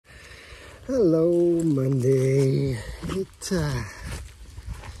Hello, Monday.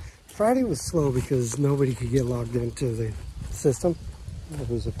 Friday was slow because nobody could get logged into the system. It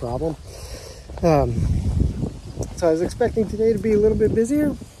was a problem. So I was expecting today to be a little bit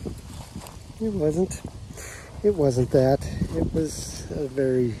busier. It wasn't. It wasn't that. It was a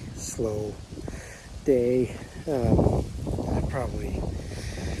very slow day. I probably,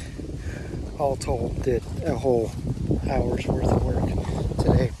 all told, did a whole hour's worth of work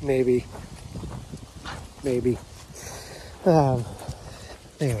today, maybe.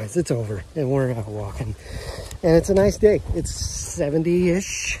 Anyways, it's over and we're out walking and it's a nice day. It's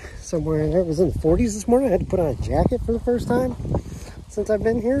 70-ish, somewhere in there. It was in the 40s this morning. I had to put on a jacket for the first time since I've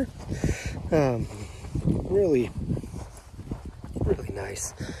been here. Really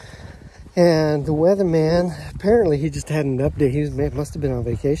nice. And the weatherman, apparently he just had an update. He must have been on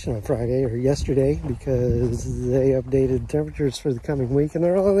vacation on Friday or yesterday, because they updated temperatures for the coming week and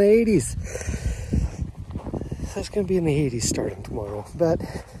they're all in the 80s. So it's going to be in the 80s starting tomorrow, but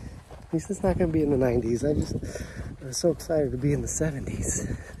at least it's not going to be in the 90s. I was so excited to be in the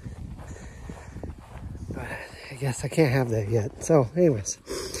 70s. But I guess I can't have that yet. So anyways,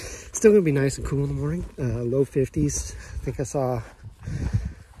 still going to be nice and cool in the morning. Low 50s. I think I saw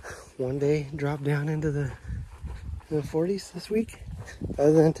one day drop down into the 40s this week,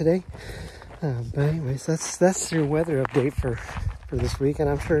 other than today. But anyways, that's your weather update for this week, and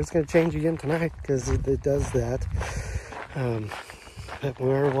I'm sure it's going to change again tonight because it does that. But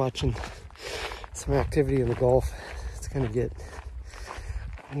we are watching some activity in the Gulf. It's going to get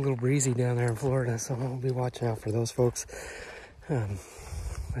a little breezy down there in Florida, so I'll be watching out for those folks.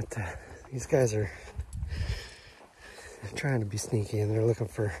 But these guys are trying to be sneaky, and they're looking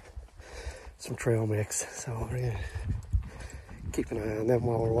for some trail mix, so we're gonna keep an eye on them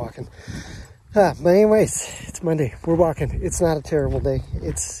while we're walking. But anyways, it's Monday. We're walking. It's not a terrible day.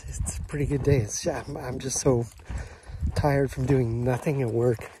 It's a pretty good day. I'm just so tired from doing nothing at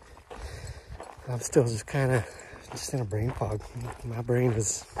work. I'm still just kind of in a brain fog. My brain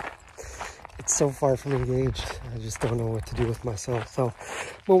it's so far from engaged. I just don't know what to do with myself. So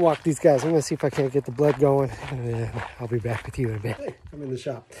we'll walk these guys. I'm gonna see if I can't get the blood going, and then I'll be back with you in a bit. Hey, I'm in the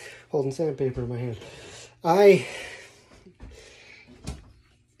shop holding sandpaper in my hand. I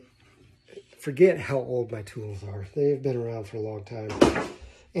forget how old my tools are. They've been around for a long time.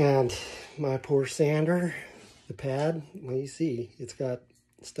 And my poor sander, the pad, well, you see, it's got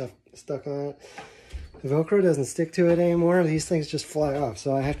stuff stuck on it. The Velcro doesn't stick to it anymore. These things just fly off.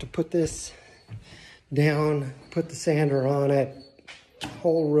 So I have to put this down, put the sander on it,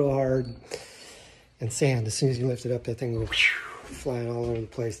 hold real hard, and sand. As soon as you lift it up, that thing goes flying all over the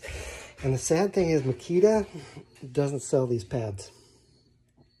place. And the sad thing is, Makita doesn't sell these pads.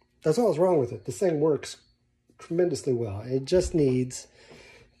 That's all that's wrong with it. This thing works tremendously well. It just needs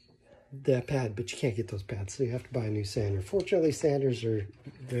that pad, but you can't get those pads, so you have to buy a new sander. Fortunately, sanders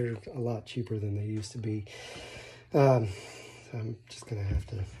they're a lot cheaper than they used to be. So I'm just gonna have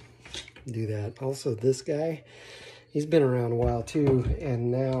to do that. Also, this guy, he's been around a while too,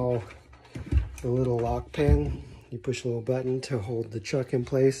 and now the little lock pin, you push a little button to hold the chuck in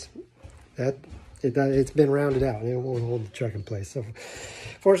place. It's been rounded out and it won't hold the chuck in place. So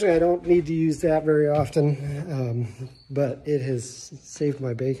fortunately, I don't need to use that very often, but it has saved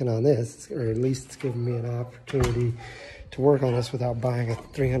my bacon on this, or at least it's given me an opportunity to work on this without buying a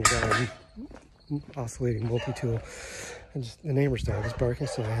 $300 oscillating multi-tool. And just, the neighbor's dog was barking,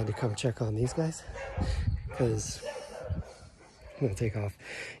 so I had to come check on these guys because I'm gonna take off.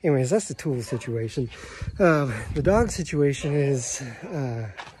 Anyways, that's the tool situation. The dog situation is,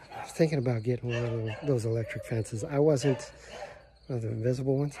 I was thinking about getting one of those electric fences. I wasn't, the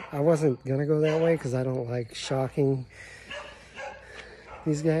invisible ones. I wasn't gonna go that way because I don't like shocking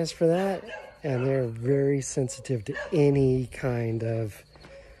these guys for that. And they're very sensitive to any kind of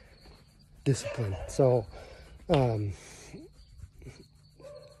discipline. So,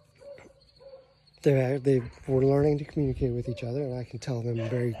 they were learning to communicate with each other, and I can tell them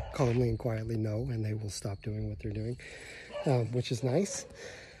very calmly and quietly no, and they will stop doing what they're doing, which is nice.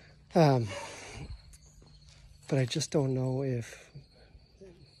 But I just don't know if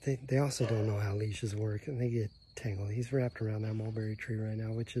they also don't know how leashes work, and they get tangled. He's wrapped around that mulberry tree right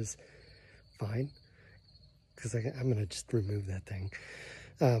now, which is fine because I'm gonna just remove that thing.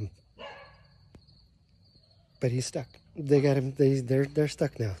 But he's stuck. They got him. They're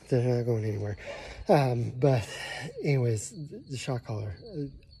stuck now. They're not going anywhere. But anyways, the shock collar.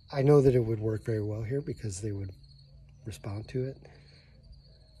 I know that it would work very well here because they would respond to it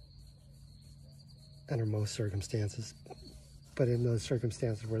under most circumstances. but in those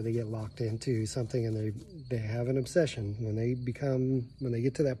circumstances where they get locked into something and they have an obsession, when they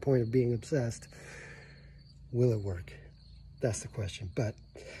get to that point of being obsessed, will it work? That's the question. But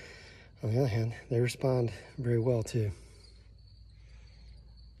on the other hand, they respond very well to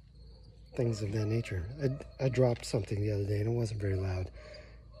things of that nature. I dropped something the other day and it wasn't very loud,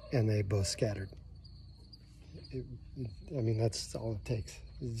 and they both scattered. I mean, that's all it takes.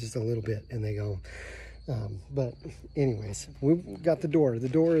 It's just a little bit and they go. But anyways, we got the door. The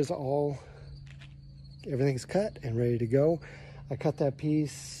door is all, everything's cut and ready to go. I cut that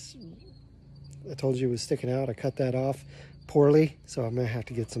piece. I told you it was sticking out. I cut that off poorly, so I'm gonna have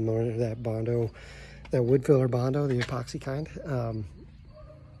to get some more of that Bondo, that wood filler Bondo, the epoxy kind.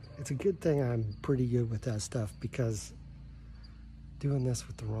 It's a good thing I'm pretty good with that stuff, because doing this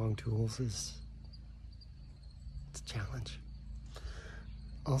with the wrong tools it's a challenge.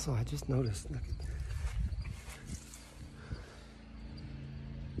 Also, I just noticed, look at,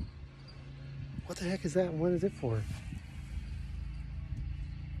 what the heck is that? What is it for?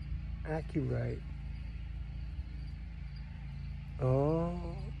 Accurite. Oh,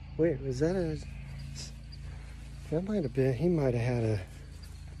 wait, was that a... That might have been... He might have had a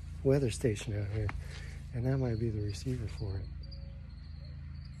weather station out here, and that might be the receiver for it.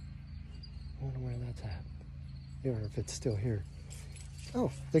 I wonder where that's at. Or if it's still here. Oh,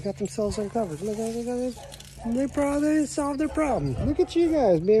 they got themselves uncovered. Look at this. They solved their problem. Look at you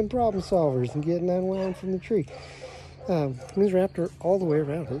guys being problem solvers and getting unwound from the tree. He's wrapped her all the way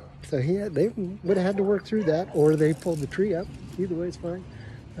around it. So they would have had to work through that, or they pulled the tree up. Either way, it's fine.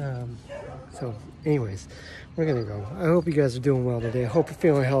 So anyways, we're gonna go. I hope you guys are doing well today. I hope you're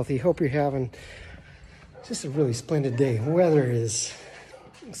feeling healthy. Hope you're having just a really splendid day. Weather is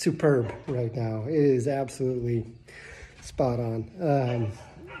superb right now. It is absolutely spot on.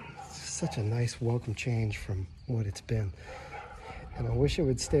 Such a nice welcome change from what it's been. And I wish it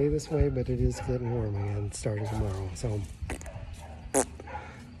would stay this way, but it is getting warm again starting tomorrow. So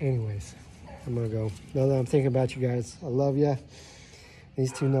anyways, I'm gonna go. Now that I'm thinking about you guys, I love you.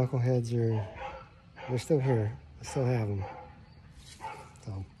 These two knuckleheads they're still here. I still have them.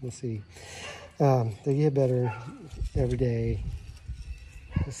 So we'll see. They get better every day.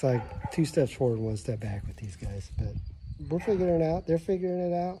 It's like 2 steps forward, 1 step back with these guys, but we're figuring it out. They're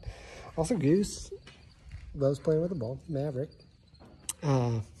figuring it out. Also, Goose loves playing with the ball. Maverick.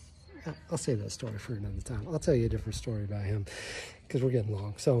 I'll save that story for another time. I'll tell you a different story about him, because we're getting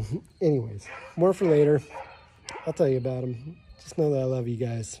long. So anyways, more for later. I'll tell you about him. Just know that I love you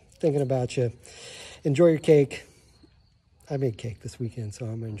guys. Thinking about you. Enjoy your cake. I made cake this weekend, so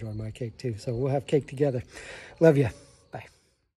I'm going to enjoy my cake too. So we'll have cake together. Love you.